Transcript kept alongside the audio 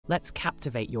Let's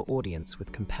captivate your audience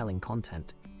with compelling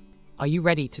content. Are you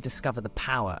ready to discover the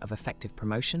power of effective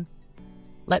promotion?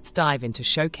 Let's dive into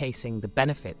showcasing the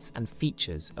benefits and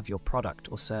features of your product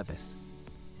or service.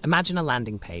 Imagine a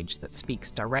landing page that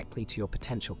speaks directly to your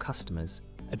potential customers,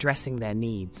 addressing their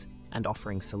needs and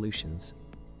offering solutions.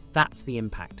 That's the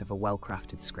impact of a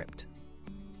well-crafted script.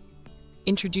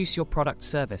 Introduce your product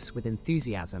service with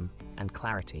enthusiasm and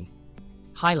clarity.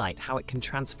 Highlight how it can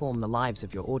transform the lives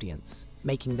of your audience,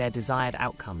 making their desired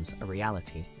outcomes a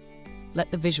reality.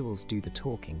 Let the visuals do the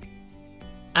talking.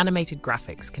 Animated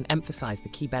graphics can emphasize the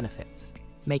key benefits,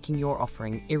 making your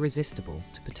offering irresistible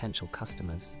to potential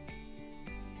customers.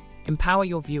 Empower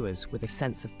your viewers with a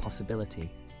sense of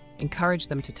possibility. Encourage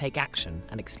them to take action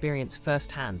and experience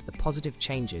firsthand the positive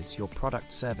changes your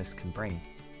product service can bring.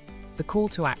 The call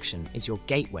to action is your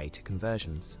gateway to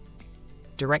conversions.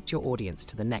 Direct your audience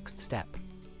to the next step,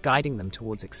 guiding them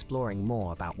towards exploring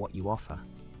more about what you offer.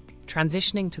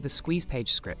 Transitioning to the squeeze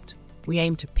page script, we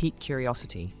aim to pique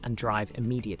curiosity and drive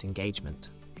immediate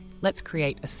engagement. Let's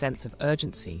create a sense of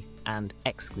urgency and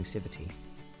exclusivity.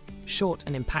 Short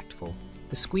and impactful,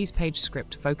 the squeeze page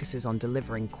script focuses on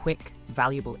delivering quick,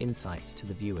 valuable insights to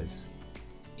the viewers.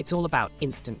 It's all about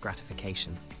instant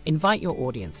gratification. Invite your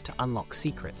audience to unlock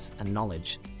secrets and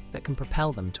knowledge that can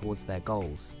propel them towards their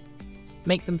goals.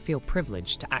 Make them feel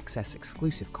privileged to access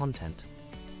exclusive content.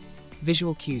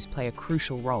 Visual cues play a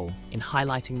crucial role in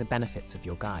highlighting the benefits of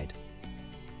your guide.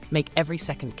 Make every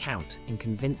second count in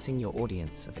convincing your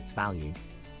audience of its value.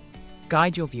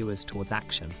 Guide your viewers towards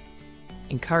action.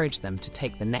 Encourage them to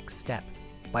take the next step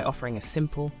by offering a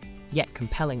simple, yet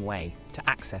compelling way to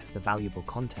access the valuable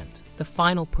content. The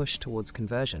final push towards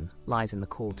conversion lies in the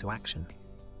call to action.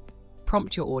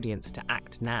 Prompt your audience to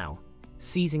act now,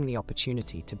 seizing the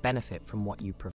opportunity to benefit from what you provide.